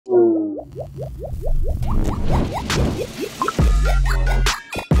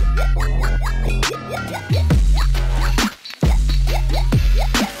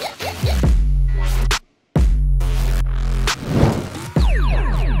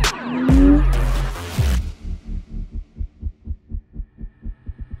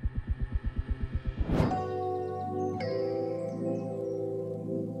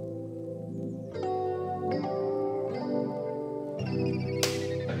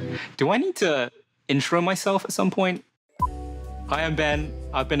Do I need to intro myself at some point? Hi, I'm Ben.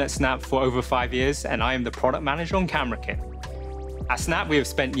 I've been at Snap for over 5 years, and I am the product manager on Camera Kit. At Snap, we have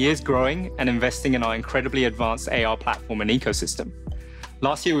spent years growing and investing in our incredibly advanced AR platform and ecosystem.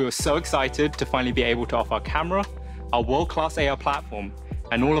 Last year, we were so excited to finally be able to offer our camera, our world-class AR platform,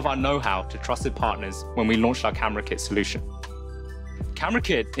 and all of our know-how to trusted partners when we launched our Camera Kit solution. Camera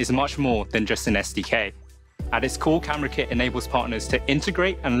Kit is much more than just an SDK. At its core, Camera Kit enables partners to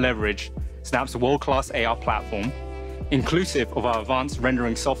integrate and leverage Snap's world-class AR platform, inclusive of our advanced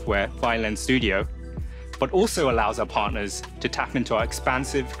rendering software via Lens Studio, but also allows our partners to tap into our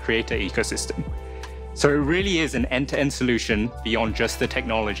expansive creator ecosystem. So it really is an end-to-end solution beyond just the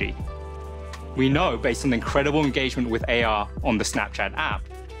technology. We know, based on the incredible engagement with AR on the Snapchat app,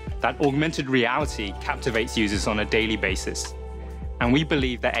 that augmented reality captivates users on a daily basis. And we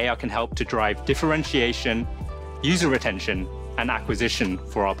believe that AR can help to drive differentiation, user retention, and acquisition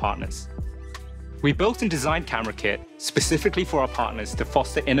for our partners. We built and designed Camera Kit specifically for our partners to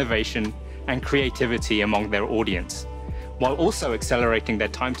foster innovation and creativity among their audience, while also accelerating their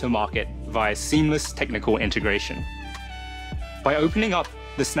time to market via seamless technical integration. By opening up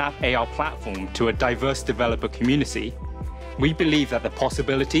the Snap AR platform to a diverse developer community, we believe that the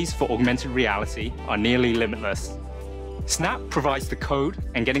possibilities for augmented reality are nearly limitless. Snap provides the code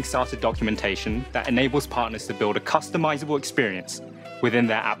and getting started documentation that enables partners to build a customizable experience within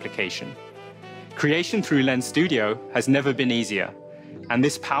their application. Creation through Lens Studio has never been easier, and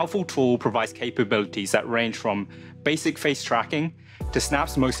this powerful tool provides capabilities that range from basic face tracking to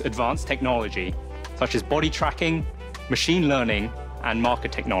Snap's most advanced technology, such as body tracking, machine learning, and marker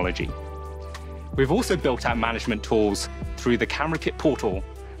technology. We've also built out management tools through the Camera Kit portal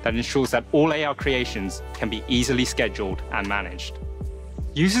that ensures that all AR creations can be easily scheduled and managed.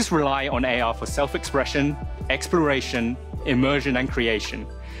 Users rely on AR for self-expression, exploration, immersion, and creation,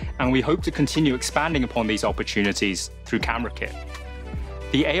 and we hope to continue expanding upon these opportunities through Camera Kit.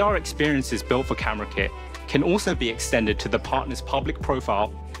 The AR experiences built for Camera Kit can also be extended to the partner's public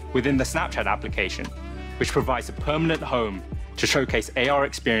profile within the Snapchat application, which provides a permanent home to showcase AR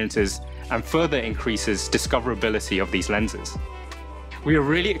experiences and further increases discoverability of these lenses. We are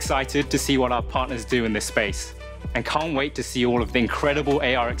really excited to see what our partners do in this space and can't wait to see all of the incredible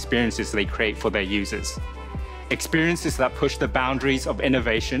AR experiences they create for their users. Experiences that push the boundaries of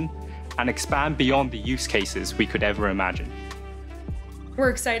innovation and expand beyond the use cases we could ever imagine. We're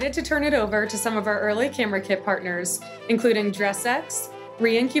excited to turn it over to some of our early Camera Kit partners, including DressX,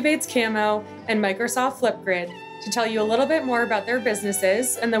 Incubator's Camo, and Microsoft Flipgrid, to tell you a little bit more about their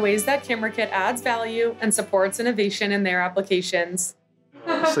businesses and the ways that Camera Kit adds value and supports innovation in their applications.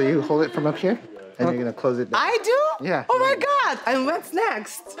 So you hold it from up here, and you're gonna close it down. I do? Yeah. Oh my God! And what's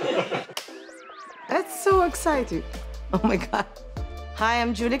next? That's so exciting. Oh my God. Hi,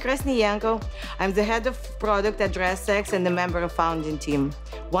 I'm Julie Krasnienko. I'm the head of product at Dressex and a member of founding team.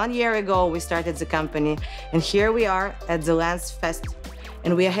 1 year ago, we started the company, and here we are at the Lens Fest.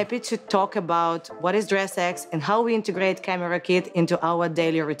 And we are happy to talk about what is DressX and how we integrate Camera Kit into our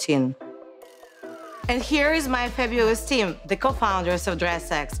daily routine. And here is my fabulous team, the co-founders of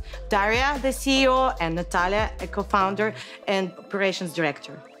DressX, Daria, the CEO, and Natalia, a co-founder and operations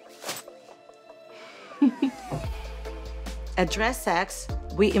director. At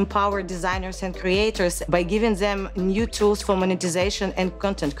DressX, we empower designers and creators by giving them new tools for monetization and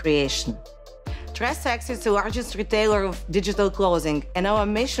content creation. DressX is the largest retailer of digital clothing, and our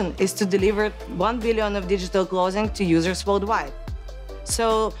mission is to deliver 1 billion of digital clothing to users worldwide.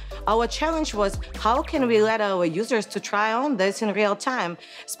 So our challenge was, how can we let our users to try on this in real time,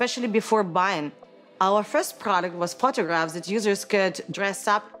 especially before buying? Our first product was photographs that users could dress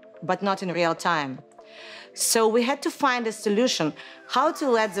up, but not in real time. So we had to find a solution, how to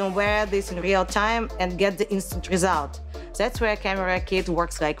let them wear this in real time and get the instant result. That's where Camera Kit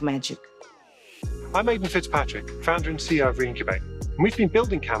works like magic. I'm Aidan Fitzpatrick, founder and CEO of Incubator, and we've been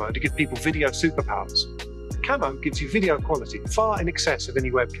building Camo to give people video superpowers. Camo gives you video quality far in excess of any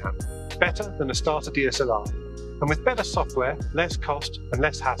webcam, better than a starter DSLR, and with better software, less cost and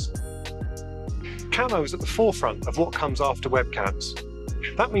less hassle. Camo is at the forefront of what comes after webcams.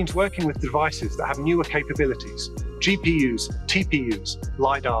 That means working with devices that have newer capabilities, GPUs, TPUs,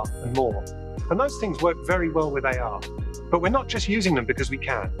 LiDAR, and more. And those things work very well with AR. But we're not just using them because we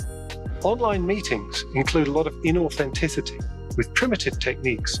can. Online meetings include a lot of inauthenticity with primitive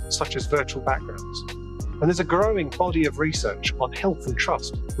techniques such as virtual backgrounds. And there's a growing body of research on health and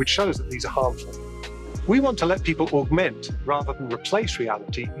trust, which shows that these are harmful. We want to let people augment rather than replace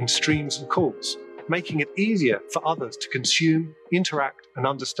reality in streams and calls, making it easier for others to consume, interact, and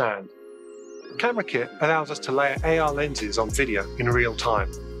understand. Camera Kit allows us to layer AR lenses on video in real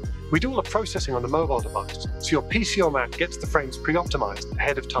time. We do all the processing on the mobile device, so your PC or Mac gets the frames pre-optimized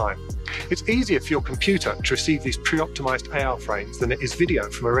ahead of time. It's easier for your computer to receive these pre-optimized AR frames than it is video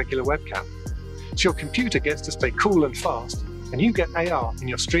from a regular webcam. So your computer gets to stay cool and fast, and you get AR in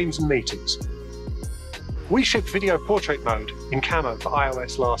your streams and meetings. We shipped video portrait mode in Camo for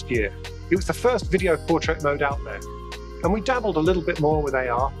iOS last year. It was the first video portrait mode out there. And we dabbled a little bit more with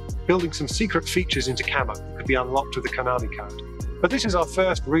AR, building some secret features into Camo that could be unlocked with the Konami code. But this is our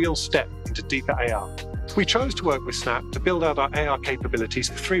first real step into deeper AR. We chose to work with Snap to build out our AR capabilities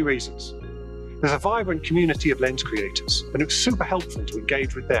for 3 reasons. There's a vibrant community of lens creators, and it was super helpful to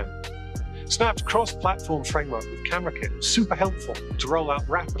engage with them. Snap's cross-platform framework with Camera Kit was super helpful to roll out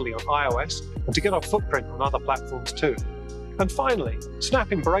rapidly on iOS and to get our footprint on other platforms too. And finally,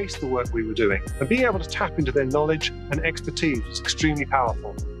 Snap embraced the work we were doing, and being able to tap into their knowledge and expertise was extremely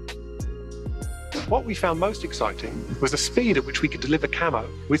powerful. What we found most exciting was the speed at which we could deliver Camo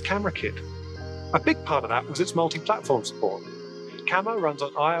with Camera Kit. A big part of that was its multi-platform support. Camo runs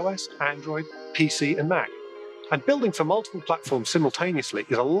on iOS, Android, PC, and Mac. And building for multiple platforms simultaneously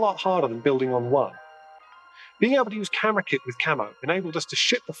is a lot harder than building on one. Being able to use Camera Kit with Camo enabled us to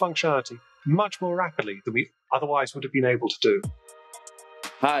ship the functionality much more rapidly than we otherwise would have been able to do.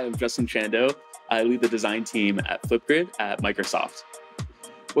 Hi, I'm Justin Chando. I lead the design team at Flipgrid at Microsoft.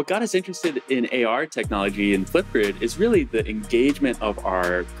 What got us interested in AR technology in Flipgrid is really the engagement of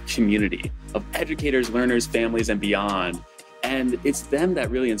our community, of educators, learners, families, and beyond. And it's them that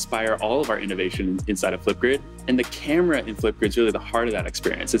really inspire all of our innovation inside of Flipgrid. And the camera in Flipgrid is really the heart of that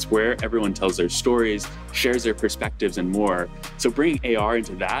experience. It's where everyone tells their stories, shares their perspectives, and more. So bringing AR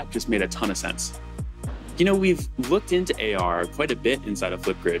into that just made a ton of sense. You know, we've looked into AR quite a bit inside of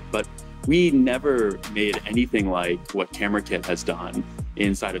Flipgrid, but we never made anything like what Camera Kit has done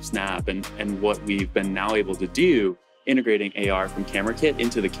inside of Snap. And what we've been now able to do, integrating AR from Camera Kit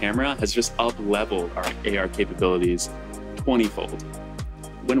into the camera, has just up-leveled our AR capabilities 20-fold.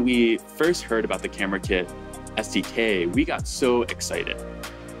 When we first heard about the Camera Kit SDK, we got so excited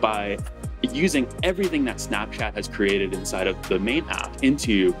by using everything that Snapchat has created inside of the main app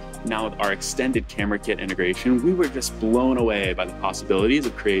into now our extended Camera Kit integration. We were just blown away by the possibilities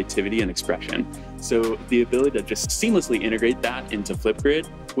of creativity and expression. So the ability to just seamlessly integrate that into Flipgrid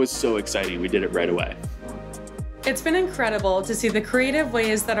was so exciting. We did it right away. It's been incredible to see the creative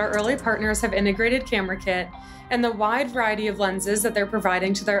ways that our early partners have integrated Camera Kit and the wide variety of lenses that they're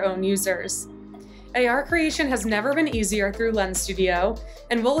providing to their own users. AR creation has never been easier through Lens Studio,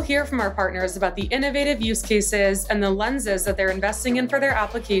 and we'll hear from our partners about the innovative use cases and the lenses that they're investing in for their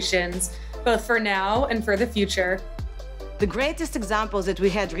applications, both for now and for the future. The greatest example that we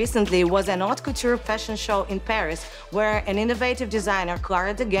had recently was an haute couture fashion show in Paris, where an innovative designer,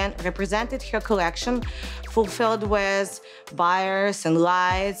 Clara Degan, represented her collection, fulfilled with buyers and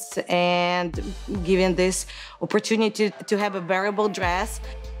lights, and giving this opportunity to have a wearable dress.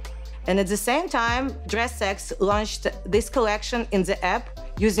 And at the same time, Dressex launched this collection in the app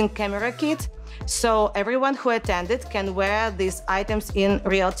using Camera Kit, so everyone who attended can wear these items in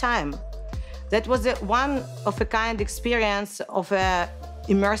real time. That was a one-of-a-kind experience of an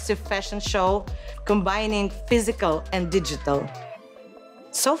immersive fashion show combining physical and digital.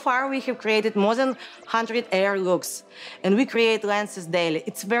 So far, we have created more than 100 AR looks, and we create lenses daily.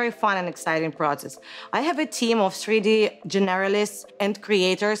 It's a very fun and exciting process. I have a team of 3D generalists and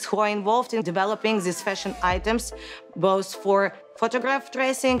creators who are involved in developing these fashion items, both for photograph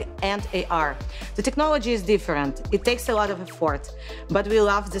tracing and AR. The technology is different. It takes a lot of effort, but we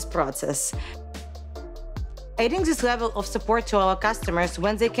love this process. Adding this level of support to our customers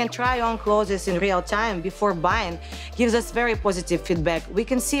when they can try on clothes in real time before buying gives us very positive feedback. We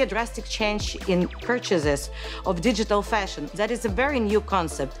can see a drastic change in purchases of digital fashion. That is a very new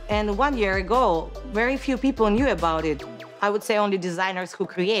concept, and 1 year ago, very few people knew about it. I would say only designers who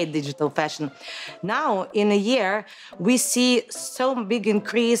create digital fashion. Now, in a year, we see so big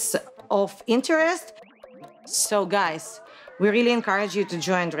increase of interest. So guys, we really encourage you to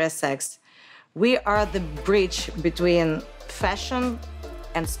join Dressex. We are the bridge between fashion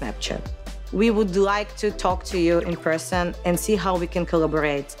and Snapchat. We would like to talk to you in person and see how we can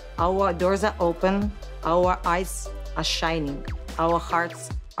collaborate. Our doors are open, our eyes are shining. Our hearts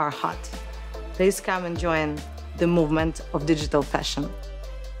are hot. Please come and join the movement of digital fashion.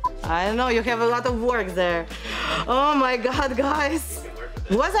 I know you have a lot of work there. Oh my God, guys.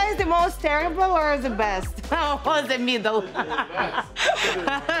 Was I the most terrible or the best? Or the middle?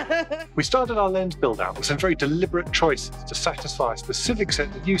 We started our lens build-out with some very deliberate choices to satisfy a specific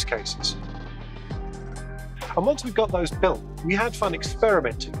set of use cases. And once we got those built, we had fun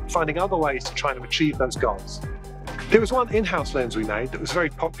experimenting, finding other ways to try to achieve those goals. There was one in-house lens we made that was very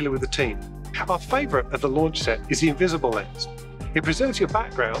popular with the team. Our favourite of the launch set is the invisible lens. It preserves your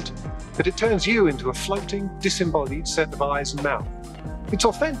background, but it turns you into a floating, disembodied set of eyes and mouth. It's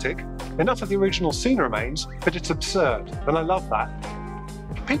authentic, enough of the original scene remains, but it's absurd, and I love that.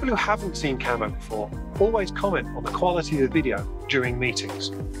 People who haven't seen Camo before always comment on the quality of the video during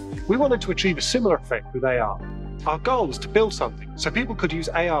meetings. We wanted to achieve a similar effect with AR. Our goal was to build something so people could use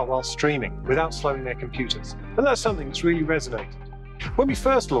AR while streaming without slowing their computers, and that's something that's really resonated. When we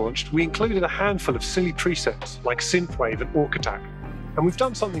first launched, we included a handful of silly presets like Synthwave and Orc Attack, and we've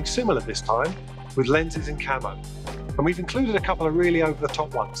done something similar this time with lenses in Camo. And we've included a couple of really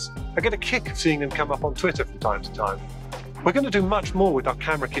over-the-top ones. I get a kick of seeing them come up on Twitter from time to time. We're going to do much more with our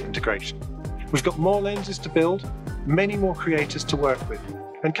camera kit integration. We've got more lenses to build, many more creators to work with,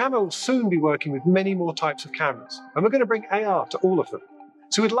 and Camo will soon be working with many more types of cameras, and we're going to bring AR to all of them.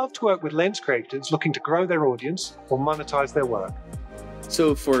 So we'd love to work with lens creators looking to grow their audience or monetize their work.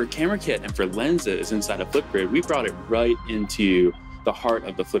 So for camera kit and for lenses inside of Flipgrid, we brought it right into the heart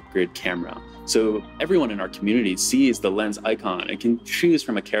of the Flipgrid camera. So everyone in our community sees the lens icon and can choose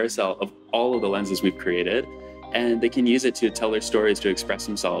from a carousel of all of the lenses we've created, and they can use it to tell their stories, to express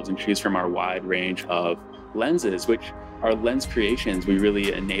themselves, and choose from our wide range of lenses, which our lens creations, we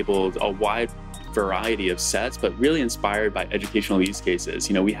really enabled a wide variety of sets, but really inspired by educational use cases.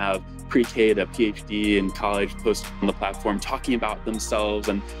 You know, we have pre-K to PhD in college post on the platform talking about themselves,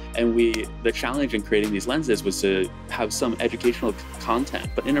 and the challenge in creating these lenses was to have some educational content,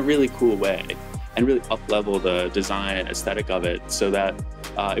 but in a really cool way, and really up-level the design aesthetic of it so that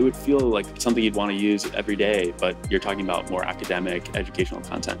it would feel like something you'd want to use every day, but you're talking about more academic, educational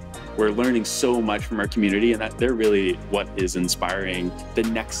content. We're learning so much from our community, and that they're really what is inspiring the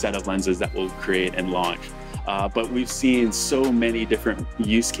next set of lenses that we'll create and launch. But we've seen so many different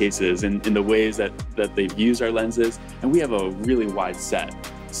use cases in the ways that they've used our lenses, and we have a really wide set.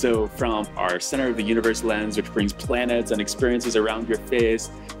 So from our center of the universe lens, which brings planets and experiences around your face,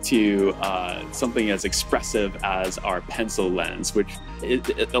 to something as expressive as our pencil lens, which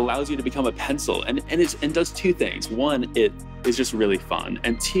it allows you to become a pencil, and does two things. One, it is just really fun,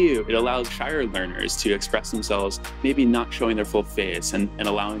 and two, it allows shyer learners to express themselves, maybe not showing their full face, and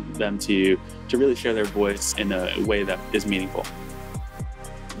allowing them to really share their voice in a way that is meaningful.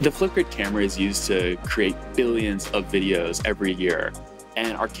 The Flipgrid camera is used to create billions of videos every year.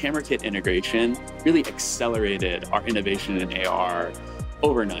 And our camera kit integration really accelerated our innovation in AR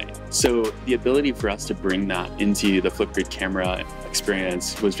overnight. So the ability for us to bring that into the Flipgrid camera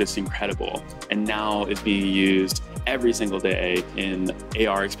experience was just incredible. And now it's being used every single day in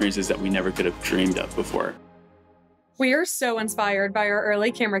AR experiences that we never could have dreamed of before. We are so inspired by our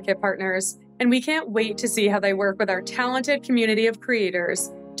early camera kit partners, and we can't wait to see how they work with our talented community of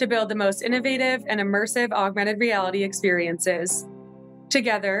creators to build the most innovative and immersive augmented reality experiences.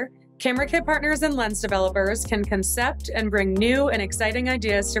 Together, camera kit partners and lens developers can concept and bring new and exciting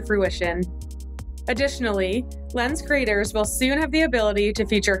ideas to fruition. Additionally, lens creators will soon have the ability to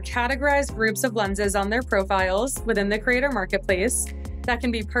feature categorized groups of lenses on their profiles within the creator marketplace that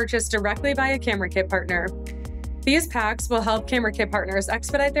can be purchased directly by a camera kit partner. These packs will help camera kit partners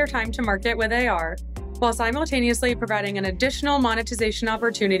expedite their time to market with AR, while simultaneously providing an additional monetization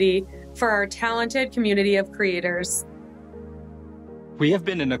opportunity for our talented community of creators. We have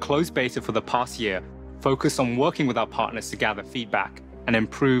been in a closed beta for the past year, focused on working with our partners to gather feedback and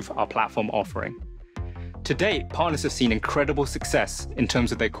improve our platform offering. To date, partners have seen incredible success in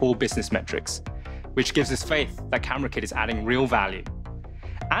terms of their core business metrics, which gives us faith that Camera Kit is adding real value.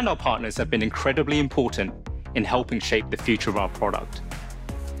 And our partners have been incredibly important in helping shape the future of our product.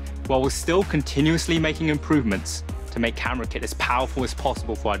 While we're still continuously making improvements to make Camera Kit as powerful as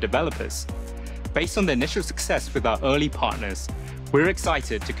possible for our developers, based on the initial success with our early partners, we're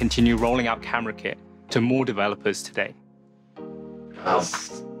excited to continue rolling out Camera Kit to more developers today. Wow.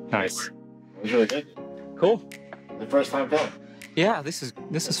 Nice. It was really good. Cool. The first time film. Yeah, this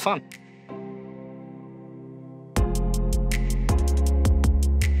is fun.